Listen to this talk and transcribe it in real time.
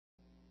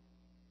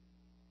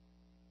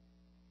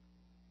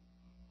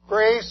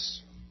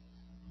Grace,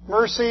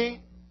 mercy,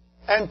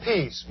 and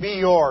peace be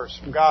yours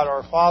from God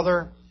our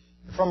Father,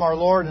 and from our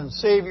Lord and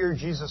Savior,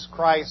 Jesus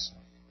Christ.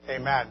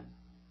 Amen.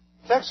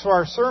 The text for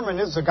our sermon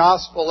is the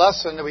gospel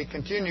lesson that we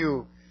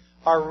continue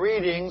our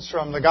readings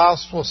from the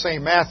Gospel of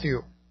St.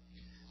 Matthew.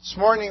 This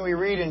morning we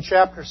read in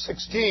chapter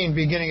 16,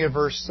 beginning at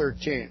verse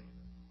 13.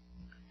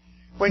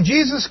 When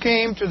Jesus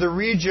came to the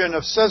region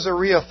of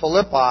Caesarea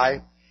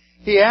Philippi,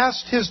 he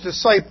asked his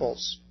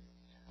disciples,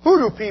 "Who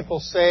do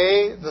people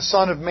say the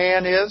Son of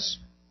Man is?"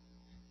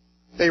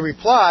 They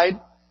replied,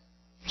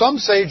 "Some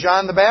say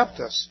John the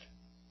Baptist,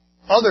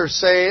 others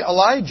say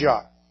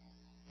Elijah,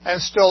 and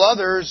still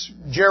others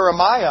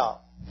Jeremiah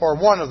or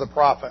one of the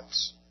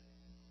prophets."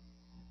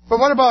 "But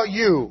what about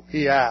you?"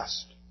 he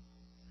asked.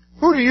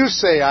 "Who do you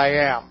say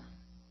I am?"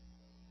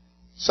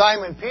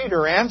 Simon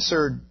Peter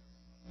answered,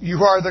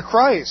 "You are the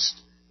Christ,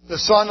 the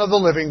Son of the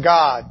living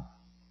God."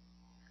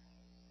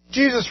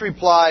 Jesus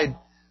replied,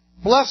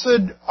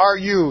 "Blessed are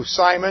you,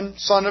 Simon,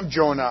 son of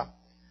Jonah,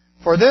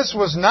 for this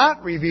was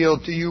not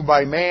revealed to you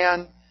by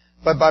man,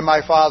 but by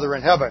my Father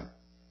in heaven.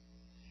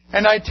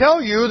 And I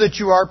tell you that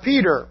you are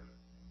Peter,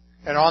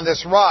 and on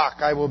this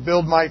rock I will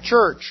build my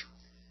church,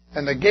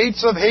 and the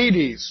gates of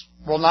Hades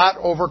will not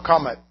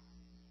overcome it.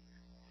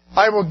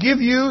 I will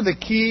give you the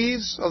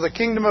keys of the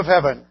kingdom of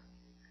heaven.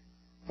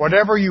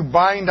 Whatever you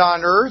bind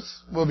on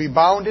earth will be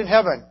bound in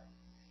heaven,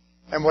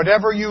 and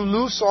whatever you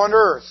loose on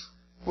earth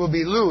will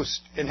be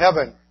loosed in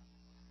heaven."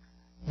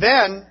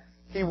 Then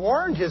he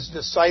warned his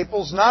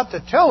disciples not to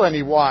tell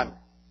anyone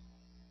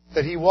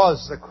that he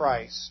was the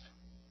Christ.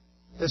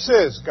 This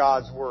is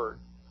God's Word.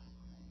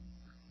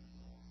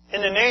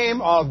 In the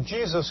name of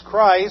Jesus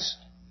Christ,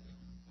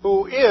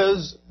 who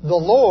is the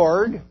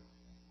Lord,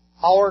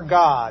 our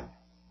God,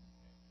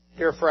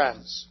 dear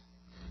friends,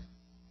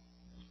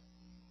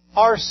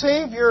 our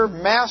Savior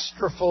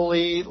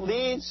masterfully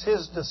leads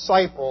his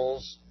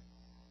disciples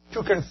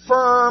to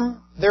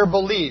confirm their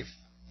belief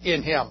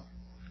in him.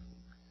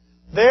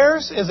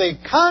 Theirs is a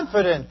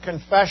confident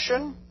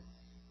confession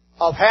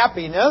of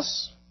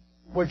happiness,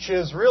 which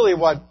is really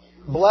what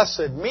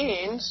blessed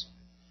means,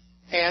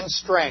 and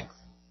strength.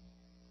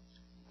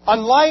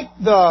 Unlike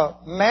the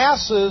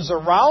masses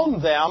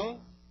around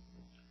them,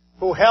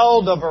 who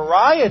held a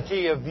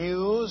variety of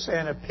views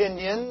and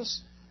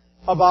opinions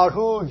about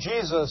who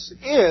Jesus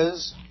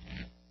is,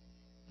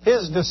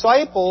 his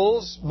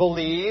disciples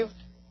believed,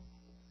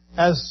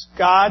 as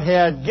God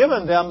had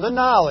given them the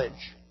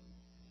knowledge,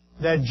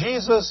 that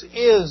Jesus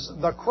is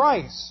the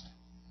Christ,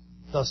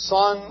 the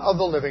Son of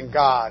the living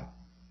God.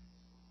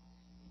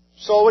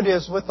 So it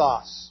is with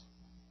us.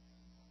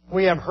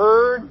 We have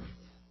heard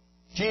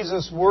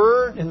Jesus'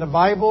 Word in the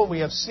Bible. We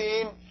have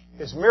seen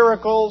His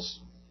miracles.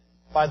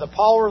 By the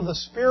power of the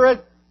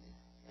Spirit,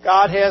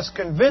 God has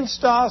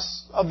convinced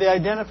us of the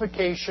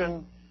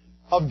identification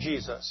of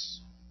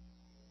Jesus.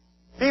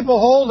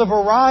 People hold a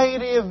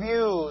variety of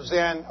views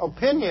and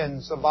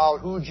opinions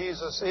about who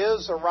Jesus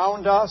is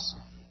around us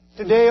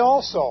today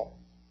also.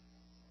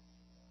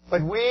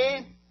 But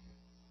we,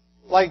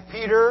 like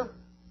Peter,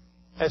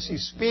 as he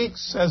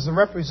speaks as the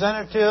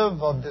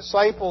representative of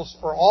disciples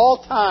for all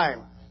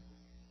time,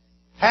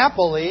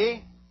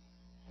 happily,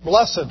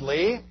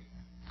 blessedly,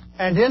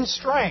 and in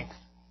strength,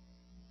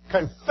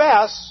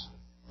 confess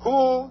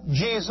who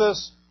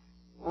Jesus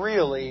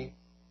really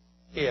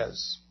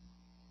is.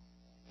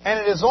 And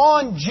it is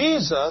on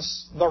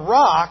Jesus, the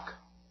rock,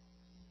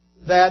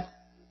 that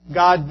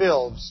God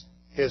builds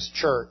His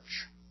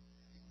church.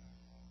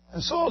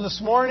 And so this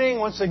morning,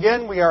 once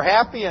again, we are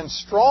happy and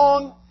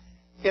strong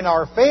in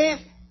our faith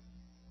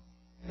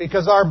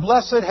because our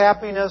blessed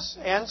happiness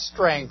and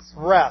strength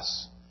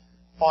rests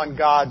on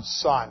God's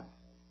Son.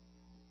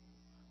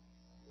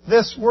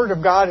 This Word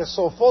of God is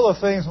so full of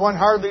things, one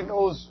hardly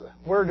knows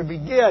where to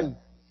begin.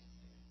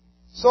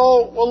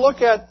 So we'll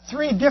look at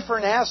three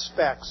different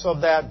aspects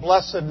of that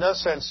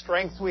blessedness and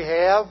strength we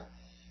have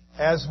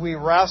as we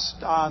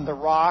rest on the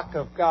rock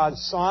of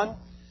God's Son.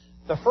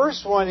 The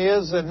first one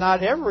is that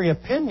not every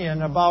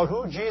opinion about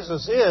who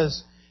Jesus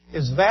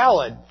is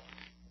valid.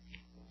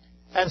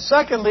 And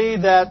secondly,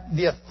 that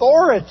the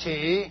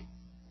authority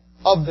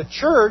of the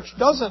church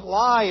doesn't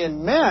lie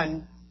in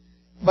men,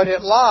 but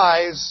it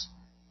lies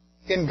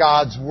in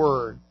God's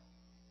Word.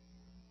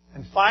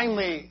 And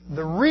finally,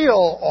 the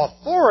real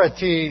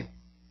authority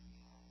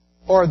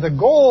or the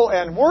goal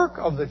and work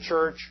of the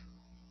church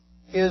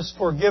is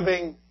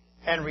forgiving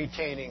and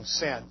retaining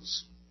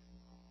sins.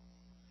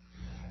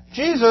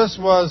 Jesus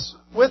was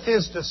with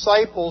his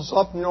disciples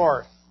up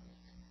north,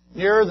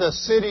 near the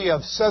city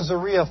of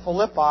Caesarea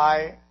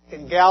Philippi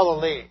in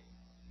Galilee.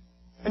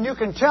 And you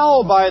can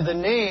tell by the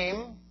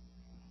name,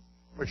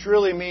 which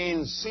really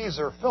means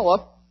Caesar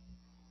Philip,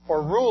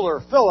 or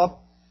ruler Philip,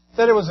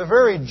 that it was a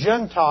very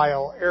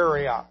Gentile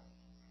area.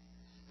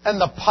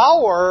 And the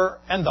power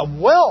and the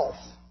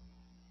wealth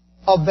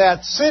of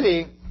that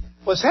city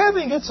was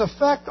having its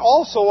effect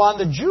also on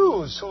the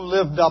Jews who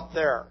lived up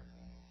there.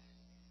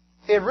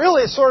 It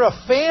really sort of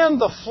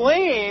fanned the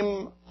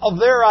flame of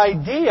their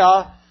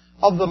idea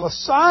of the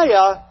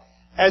Messiah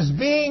as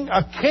being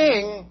a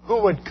king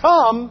who would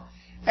come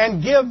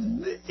and give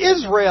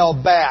Israel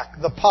back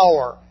the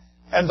power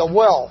and the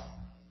wealth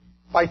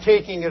by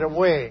taking it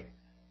away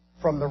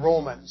from the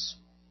Romans.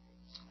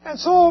 And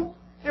so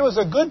it was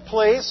a good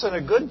place and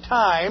a good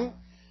time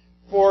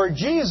for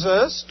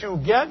Jesus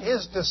to get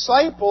His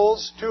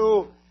disciples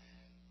to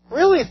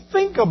really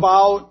think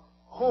about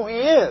who He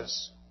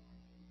is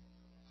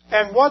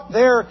and what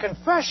their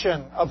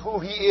confession of who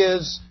He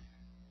is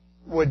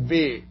would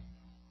be.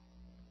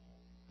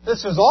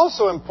 This is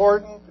also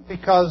important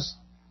because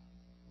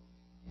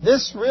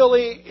this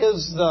really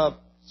is the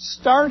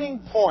starting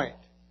point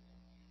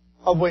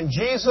of when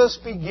Jesus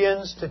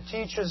begins to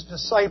teach His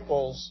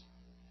disciples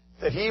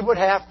that He would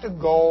have to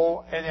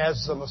go and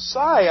as the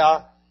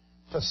Messiah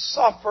to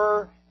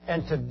suffer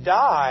and to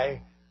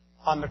die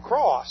on the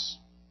cross.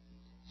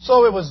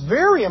 So it was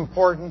very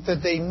important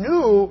that they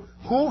knew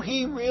who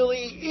He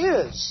really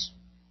is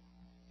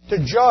to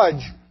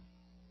judge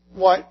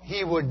what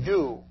He would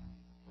do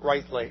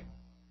rightly.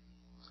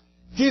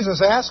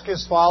 Jesus asked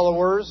His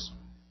followers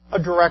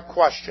a direct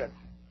question.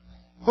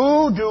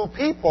 Who do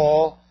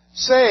people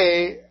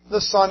say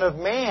the Son of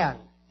Man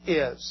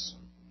is?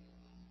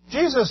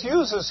 Jesus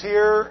uses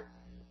here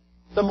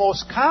the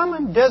most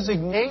common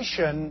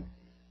designation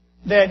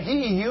that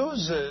He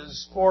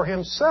uses for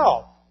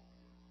Himself,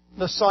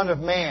 the Son of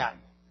Man.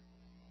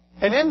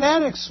 And in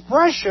that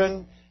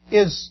expression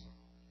is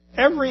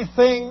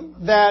everything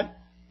that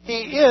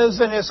He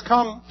is and has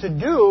come to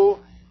do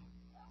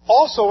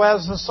also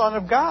as the Son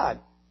of God.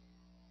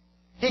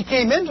 He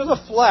came into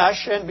the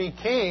flesh and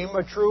became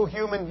a true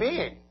human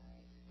being.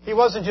 He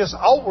wasn't just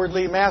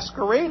outwardly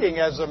masquerading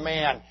as a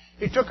man.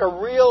 He took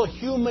a real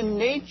human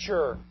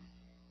nature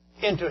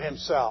into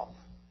Himself.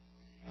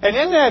 And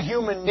in that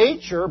human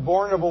nature,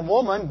 born of a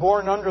woman,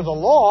 born under the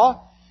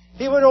law,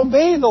 He would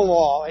obey the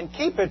law and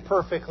keep it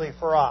perfectly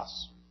for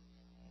us.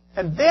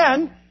 And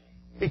then,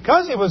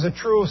 because He was a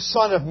true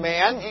Son of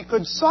Man, He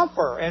could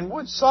suffer and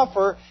would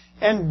suffer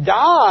and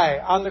die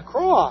on the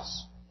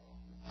cross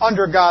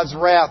under God's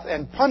wrath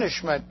and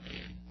punishment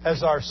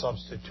as our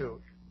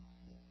substitute.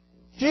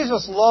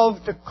 Jesus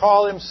loved to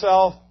call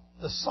Himself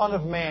the Son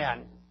of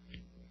Man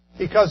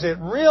because it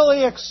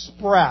really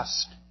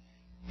expressed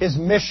His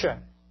mission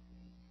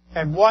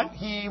and what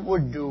He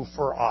would do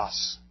for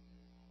us.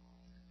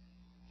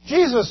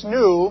 Jesus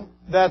knew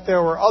that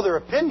there were other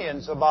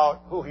opinions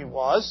about who He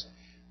was,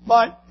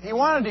 but He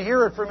wanted to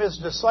hear it from His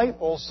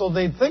disciples so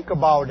they'd think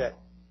about it.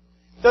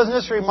 Doesn't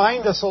this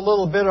remind us a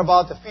little bit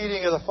about the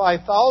feeding of the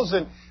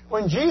 5,000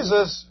 when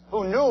Jesus,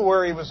 who knew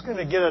where He was going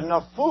to get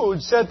enough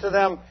food, said to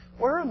them,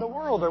 where in the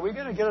world are we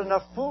going to get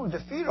enough food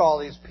to feed all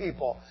these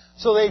people?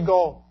 So they'd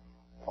go,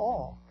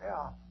 oh,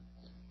 yeah.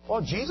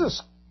 Well,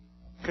 Jesus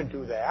could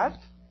do that.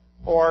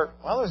 Or,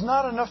 well, there's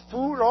not enough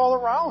food all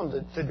around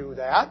to do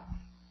that.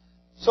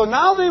 So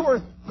now they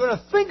were going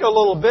to think a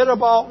little bit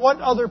about what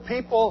other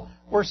people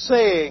were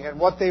saying and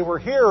what they were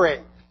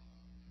hearing.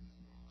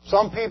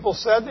 Some people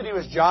said that He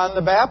was John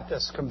the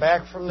Baptist, come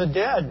back from the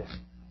dead.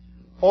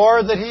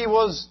 Or that He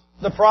was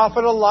the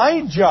prophet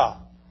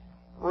Elijah,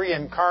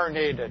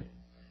 reincarnated.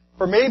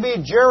 Or maybe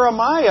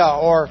Jeremiah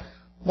or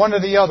one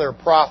of the other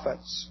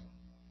prophets.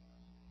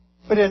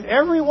 But in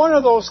every one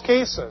of those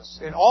cases,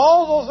 in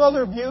all those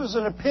other views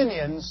and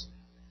opinions,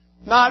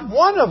 not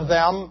one of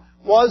them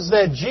was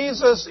that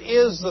Jesus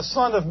is the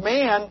Son of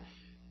Man,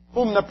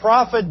 whom the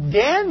prophet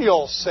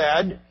Daniel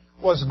said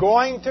was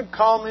going to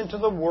come into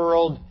the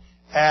world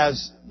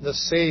as the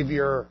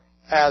Savior,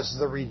 as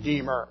the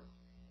Redeemer.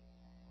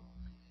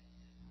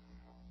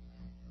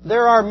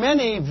 There are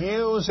many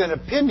views and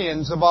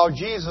opinions about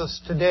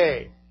Jesus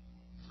today.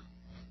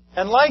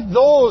 And like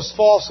those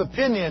false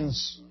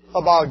opinions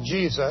about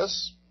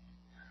Jesus,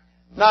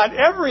 not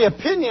every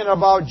opinion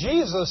about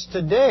Jesus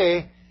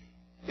today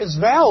is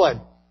valid.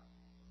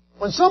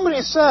 When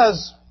somebody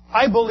says,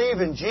 I believe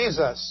in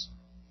Jesus,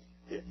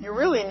 you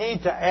really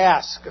need to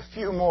ask a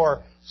few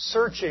more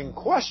searching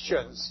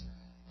questions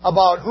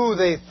about who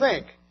they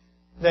think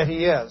that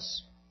He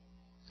is.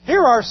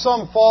 Here are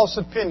some false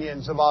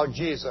opinions about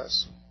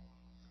Jesus.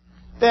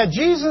 That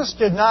Jesus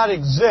did not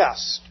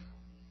exist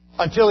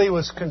until He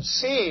was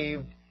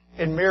conceived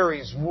in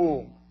Mary's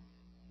womb.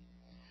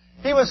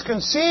 He was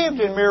conceived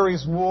in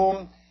Mary's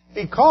womb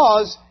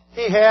because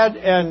He had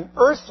an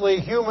earthly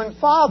human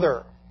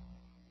father.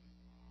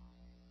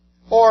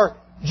 Or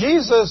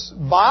Jesus'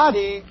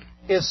 body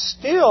is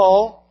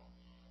still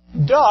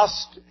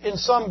dust in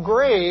some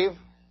grave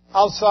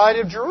outside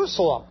of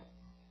Jerusalem.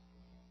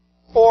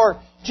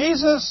 Or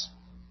Jesus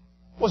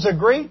was a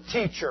great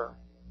teacher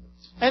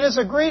and is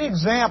a great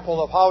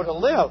example of how to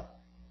live,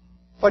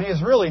 but He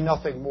is really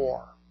nothing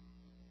more.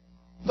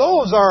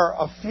 Those are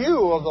a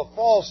few of the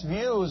false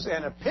views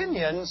and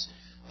opinions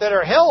that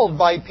are held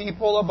by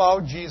people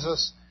about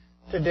Jesus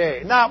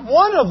today. Not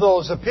one of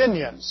those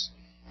opinions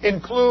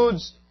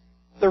includes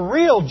the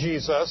real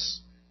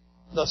Jesus,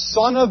 the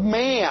Son of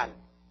Man,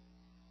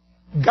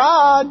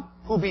 God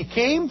who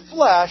became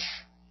flesh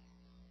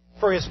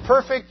for His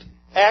perfect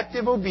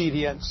active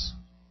obedience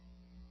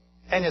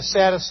and His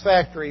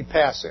satisfactory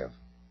passive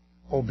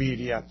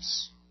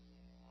obedience.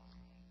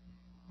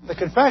 The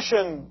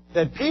confession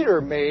that Peter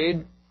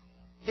made,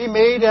 he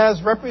made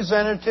as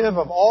representative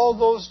of all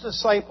those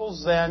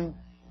disciples then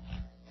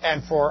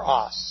and for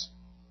us.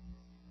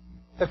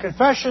 The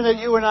confession that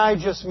you and I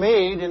just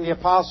made in the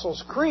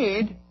Apostles'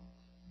 Creed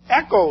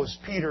echoes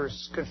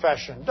Peter's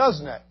confession,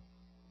 doesn't it?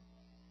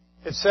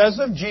 It says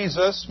of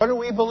Jesus, what do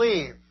we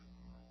believe?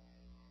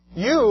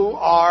 You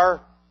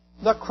are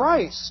the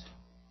Christ,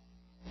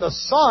 the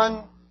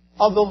Son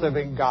of the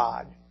living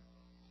God.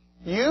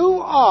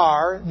 You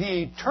are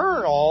the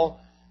eternal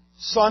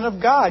Son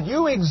of God.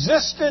 You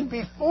existed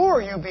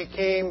before you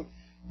became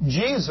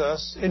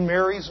Jesus in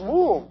Mary's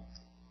womb.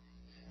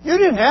 You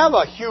didn't have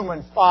a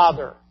human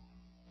father.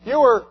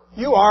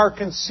 You are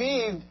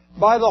conceived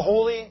by the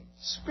Holy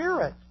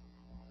Spirit.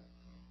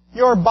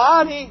 Your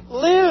body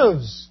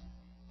lives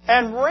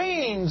and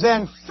reigns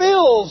and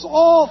fills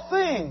all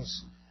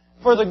things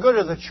for the good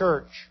of the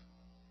church.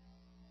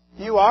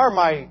 You are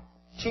my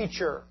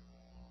teacher.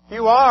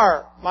 You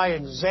are my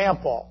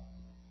example.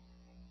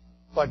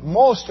 But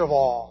most of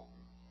all,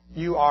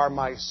 you are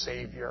my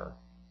Savior.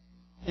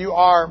 You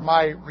are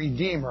my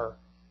Redeemer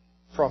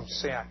from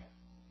sin.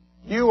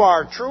 You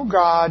are true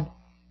God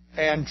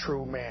and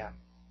true man.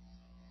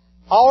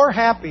 Our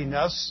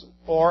happiness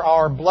or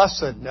our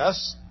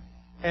blessedness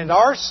and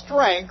our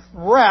strength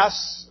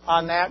rests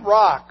on that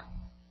rock.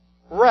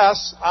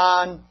 Rests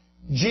on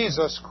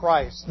Jesus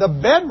Christ, the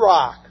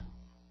bedrock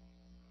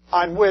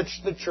on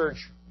which the church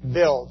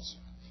builds.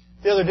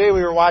 The other day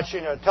we were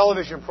watching a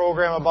television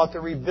program about the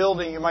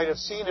rebuilding, you might have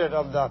seen it,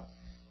 of the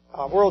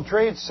World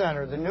Trade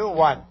Center, the new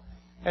one,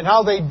 and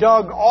how they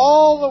dug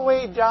all the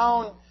way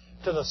down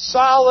to the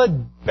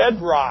solid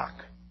bedrock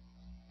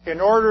in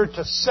order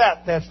to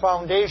set that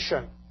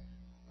foundation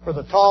for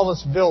the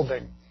tallest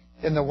building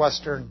in the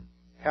Western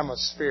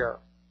Hemisphere.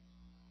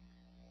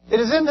 It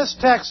is in this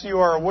text you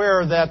are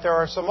aware that there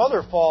are some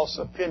other false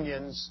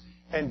opinions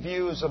and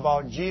views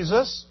about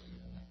Jesus.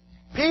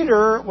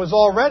 Peter was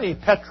already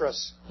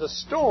Petrus, the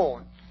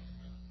stone.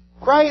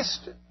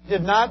 Christ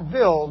did not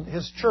build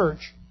His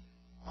church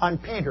on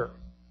Peter.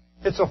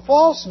 It's a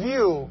false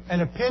view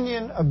and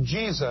opinion of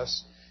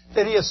Jesus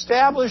that He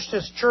established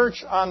His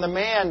church on the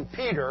man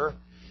Peter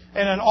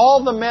and on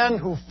all the men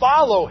who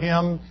follow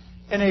Him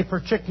in a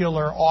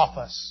particular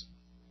office.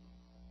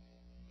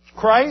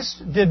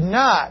 Christ did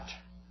not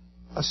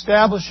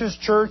establish His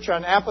church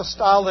on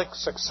apostolic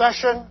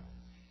succession.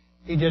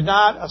 He did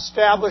not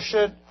establish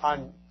it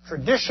on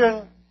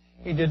tradition.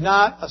 He did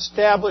not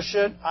establish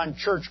it on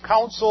church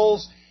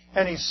councils.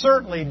 And He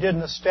certainly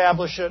didn't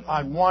establish it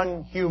on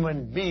one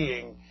human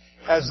being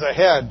as the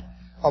head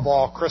of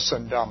all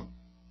Christendom.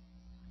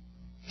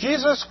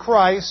 Jesus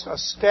Christ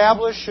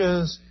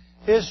establishes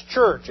His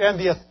church, and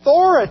the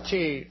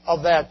authority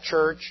of that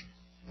church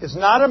is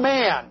not a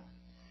man.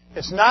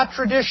 It's not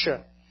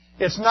tradition.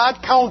 It's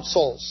not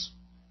councils.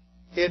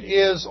 It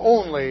is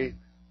only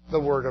the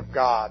Word of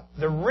God.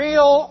 The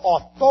real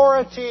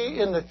authority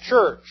in the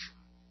church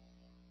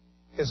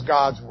is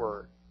God's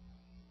Word.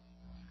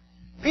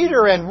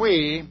 Peter and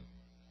we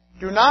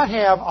do not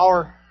have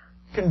our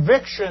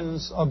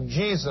convictions of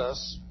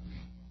Jesus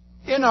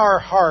in our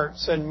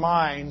hearts and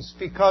minds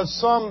because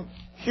some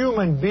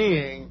human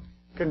being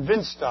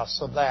convinced us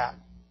of that.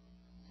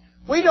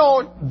 We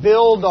don't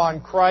build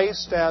on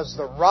Christ as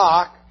the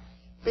rock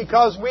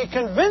because we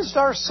convinced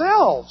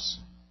ourselves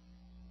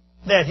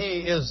that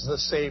He is the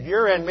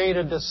Savior and made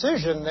a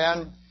decision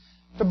then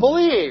to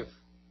believe.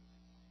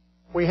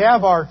 We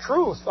have our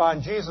truth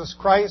on Jesus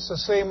Christ the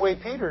same way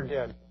Peter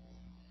did.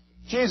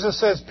 Jesus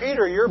says,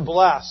 Peter, you're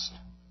blessed.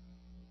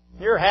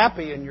 You're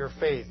happy in your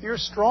faith. You're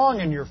strong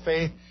in your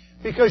faith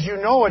because you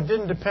know it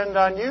didn't depend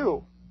on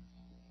you.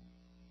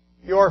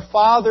 Your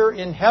Father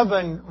in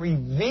heaven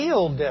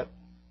revealed it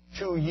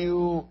to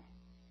you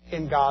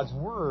in God's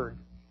Word.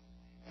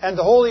 And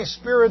the Holy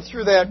Spirit,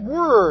 through that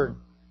Word,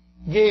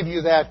 gave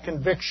you that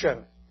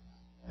conviction.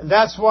 And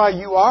that's why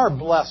you are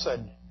blessed,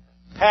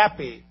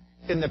 happy,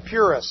 in the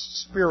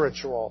purest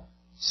spiritual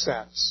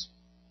sense.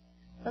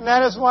 And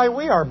that is why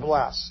we are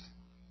blessed.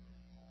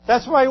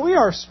 That's why we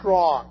are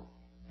strong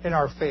in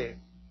our faith.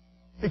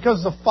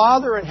 Because the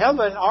Father in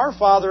heaven, our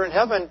Father in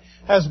heaven,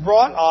 has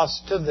brought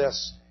us to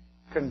this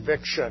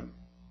conviction.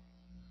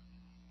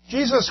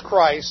 Jesus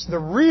Christ, the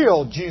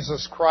real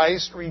Jesus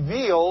Christ,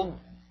 revealed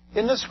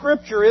in the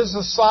Scripture, is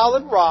the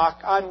solid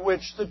rock on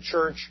which the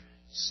church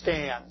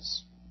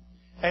stands.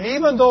 And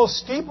even though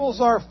steeples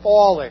are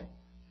falling,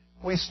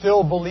 we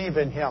still believe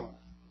in Him.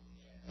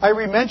 I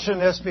mention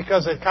this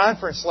because at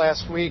conference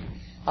last week,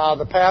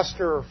 the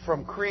pastor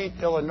from Crete,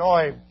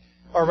 Illinois,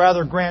 or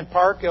rather Grant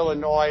Park,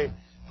 Illinois,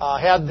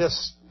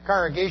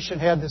 congregation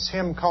had this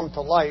hymn come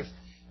to life,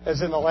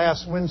 as in the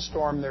last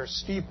windstorm their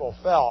steeple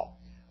fell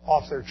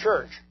off their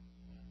church.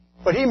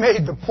 But he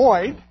made the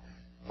point,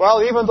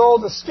 well, even though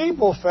the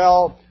steeple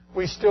fell,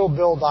 we still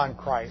build on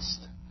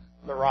Christ,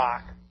 the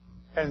rock.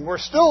 And we're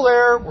still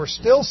there, we're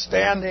still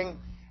standing,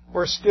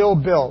 we're still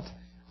built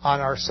on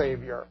our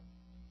Savior.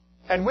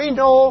 And we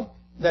know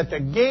that the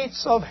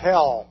gates of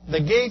hell,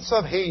 the gates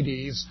of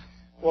Hades,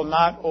 will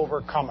not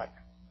overcome it.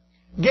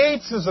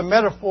 Gates is a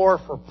metaphor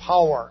for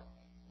power.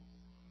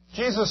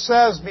 Jesus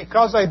says,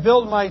 because I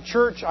build my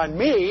church on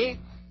me,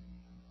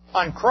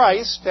 on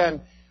Christ,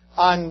 and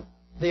on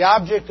the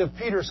object of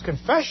Peter's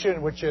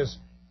confession, which is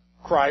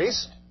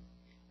Christ,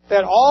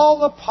 that all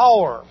the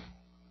power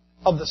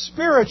of the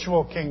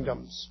spiritual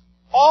kingdoms,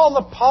 all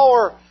the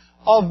power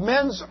of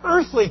men's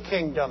earthly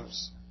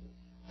kingdoms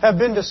have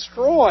been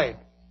destroyed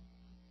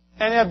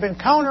and have been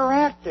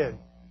counteracted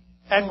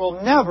and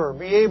will never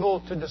be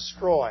able to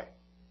destroy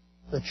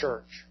the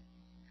church.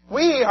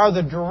 We are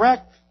the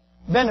direct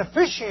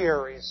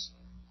beneficiaries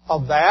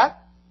of that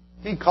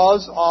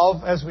because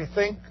of, as we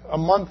think a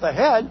month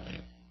ahead,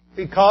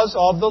 because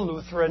of the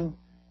Lutheran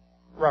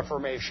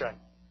Reformation.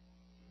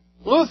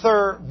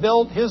 Luther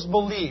built his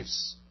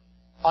beliefs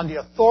on the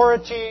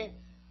authority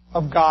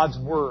of God's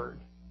Word.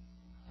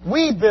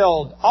 We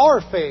build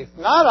our faith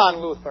not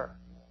on Luther,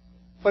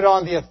 but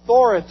on the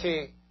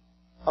authority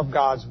of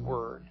God's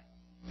Word.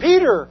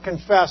 Peter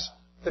confessed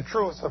the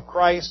truth of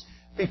Christ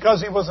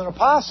because he was an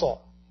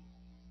apostle.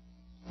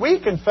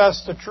 We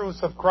confess the truth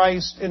of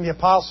Christ in the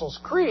Apostles'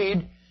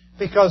 Creed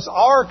because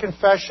our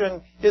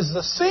confession is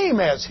the same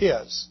as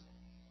his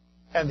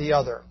and the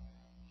other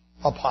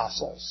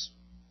apostles.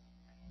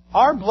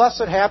 Our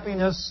blessed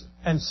happiness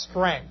and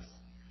strength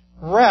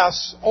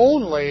rests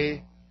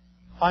only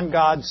on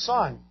God's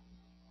Son.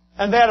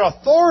 And that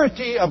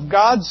authority of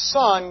God's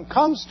Son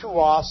comes to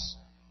us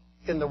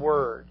in the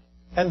Word.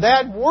 And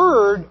that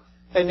Word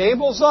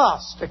enables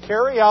us to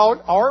carry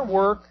out our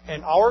work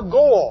and our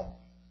goal.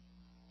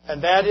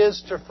 And that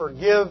is to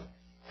forgive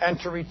and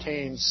to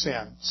retain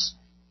sins.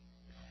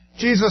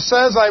 Jesus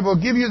says, I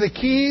will give you the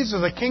keys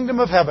of the kingdom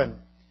of heaven.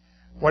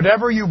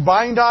 Whatever you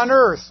bind on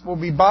earth will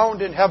be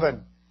bound in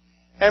heaven.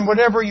 And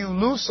whatever you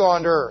loose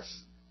on earth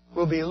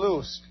will be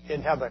loosed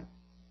in heaven.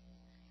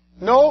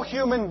 No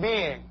human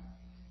being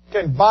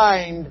can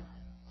bind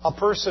a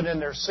person in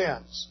their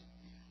sins.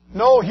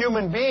 No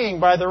human being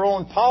by their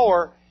own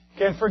power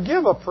can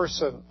forgive a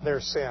person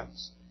their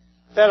sins.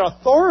 That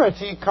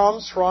authority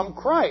comes from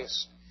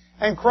Christ.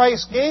 And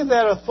Christ gave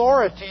that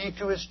authority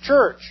to His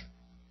church.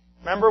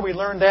 Remember we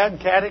learned that in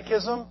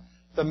Catechism?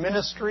 The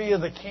ministry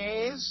of the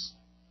keys.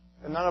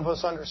 And none of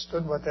us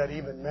understood what that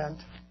even meant.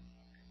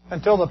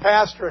 Until the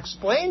pastor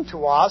explained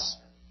to us,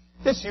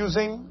 it's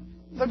using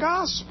the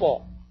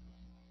gospel.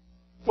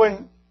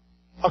 When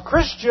a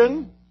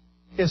Christian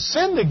is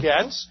sinned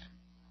against,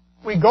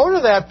 we go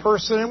to that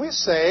person and we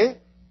say,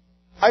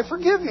 I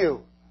forgive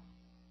you.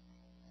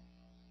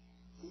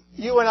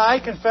 You and I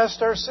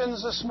confessed our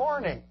sins this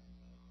morning.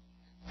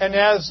 And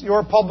as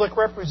your public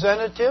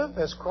representative,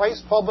 as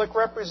Christ's public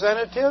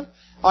representative,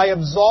 I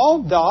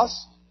absolved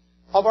us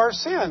of our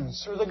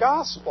sins through the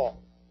gospel.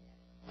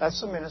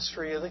 That's the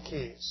ministry of the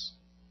keys.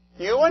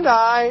 You and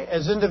I,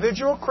 as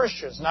individual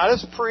Christians, not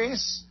as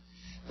priests,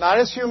 not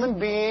as human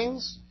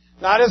beings,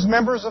 not as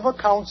members of a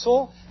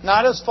council,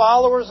 not as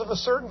followers of a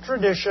certain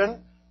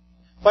tradition,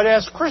 but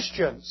as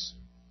Christians,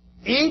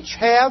 each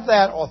have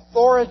that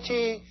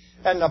authority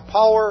and the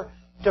power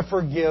to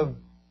forgive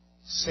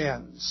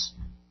sins.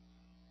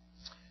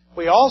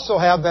 We also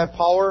have that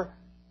power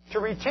to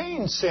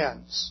retain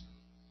sins.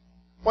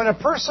 When a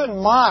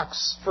person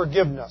mocks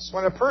forgiveness,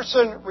 when a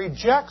person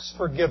rejects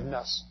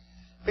forgiveness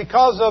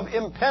because of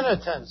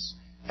impenitence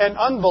and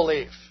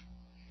unbelief,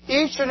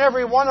 each and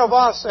every one of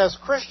us as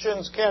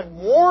Christians can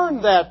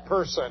warn that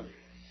person.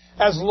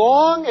 As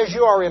long as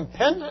you are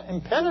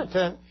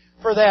impenitent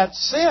for that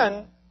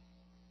sin,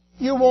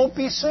 you won't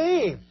be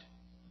saved.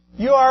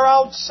 You are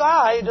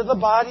outside of the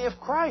body of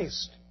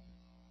Christ.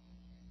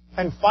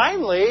 And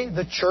finally,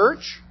 the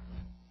church,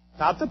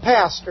 not the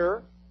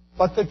pastor,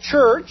 but the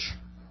church,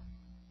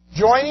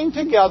 joining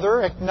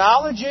together,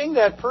 acknowledging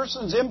that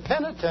person's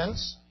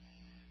impenitence,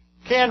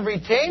 can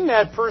retain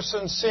that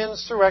person's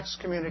sins through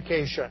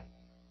excommunication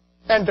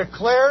and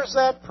declares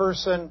that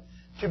person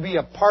to be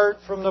apart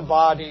from the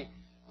body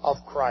of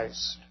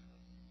Christ.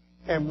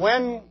 And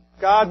when,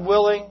 God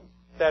willing,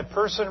 that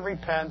person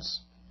repents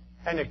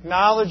and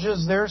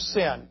acknowledges their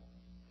sin,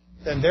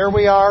 then there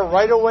we are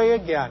right away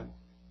again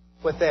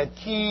with that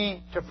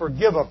key to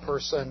forgive a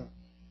person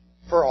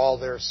for all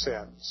their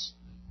sins.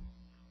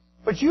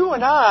 But you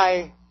and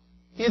I,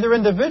 either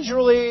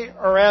individually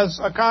or as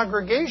a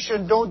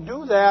congregation, don't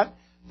do that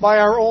by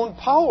our own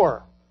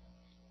power.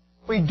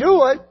 We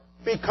do it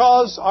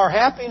because our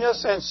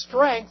happiness and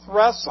strength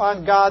rests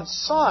on God's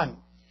Son.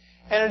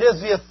 And it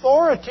is the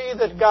authority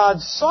that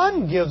God's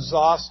Son gives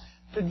us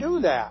to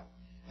do that.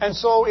 And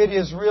so it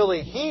is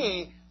really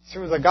He,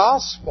 through the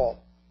gospel,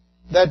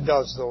 that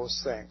does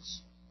those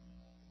things.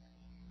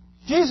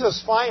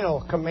 Jesus'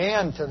 final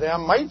command to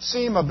them might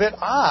seem a bit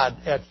odd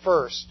at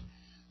first.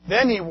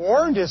 Then He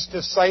warned His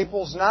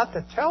disciples not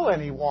to tell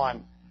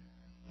anyone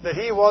that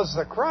He was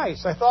the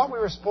Christ. I thought we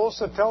were supposed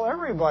to tell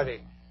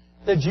everybody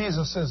that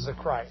Jesus is the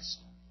Christ.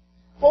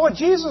 Well, what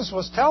Jesus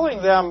was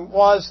telling them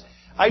was,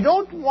 I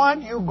don't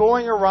want you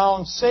going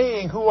around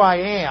saying who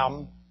I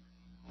am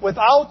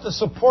without the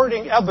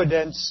supporting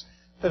evidence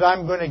that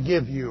I'm going to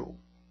give you.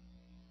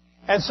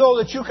 And so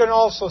that you can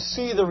also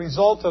see the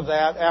result of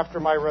that after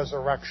my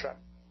resurrection.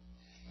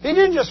 He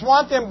didn't just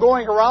want them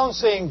going around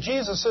saying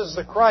Jesus is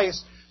the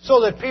Christ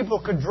so that people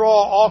could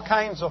draw all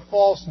kinds of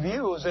false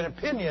views and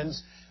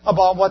opinions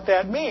about what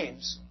that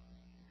means.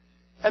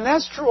 And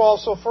that's true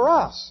also for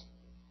us.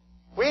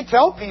 We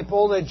tell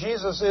people that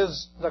Jesus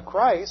is the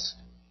Christ,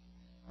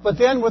 but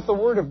then with the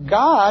Word of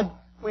God,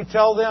 we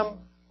tell them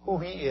who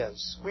He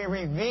is. We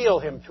reveal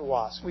Him to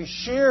us. We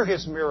share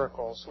His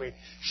miracles. We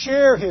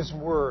share His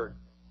Word.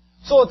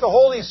 So that the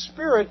Holy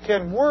Spirit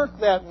can work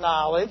that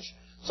knowledge,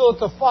 so that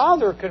the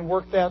Father can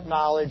work that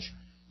knowledge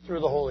through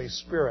the Holy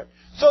Spirit.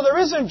 So there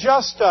isn't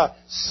just a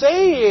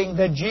saying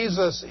that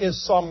Jesus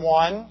is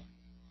someone,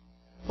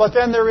 but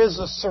then there is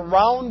a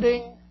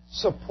surrounding,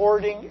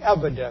 supporting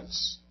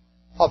evidence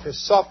of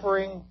His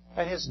suffering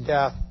and His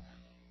death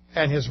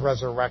and His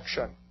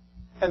resurrection.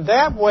 And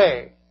that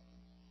way,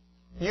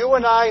 you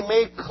and I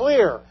make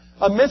clear,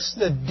 amidst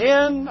the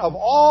din of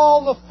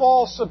all the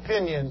false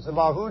opinions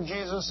about who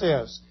Jesus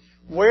is,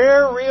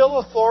 where real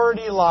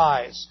authority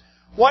lies,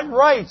 what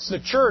rights the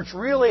church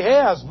really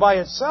has by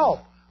itself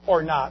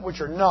or not,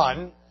 which are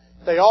none.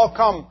 They all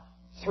come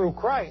through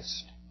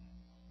Christ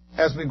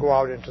as we go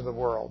out into the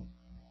world.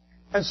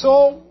 And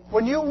so,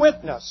 when you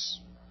witness,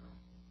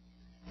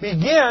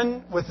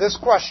 begin with this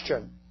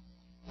question: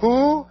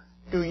 who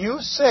do you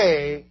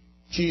say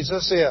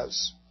Jesus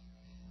is?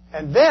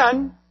 And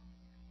then,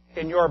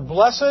 in your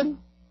blessed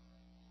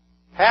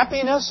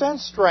happiness and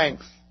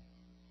strength,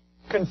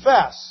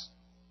 confess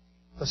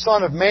the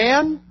Son of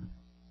Man,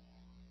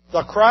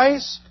 the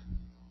Christ,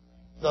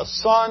 the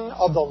Son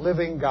of the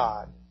living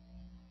God.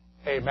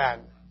 Amen.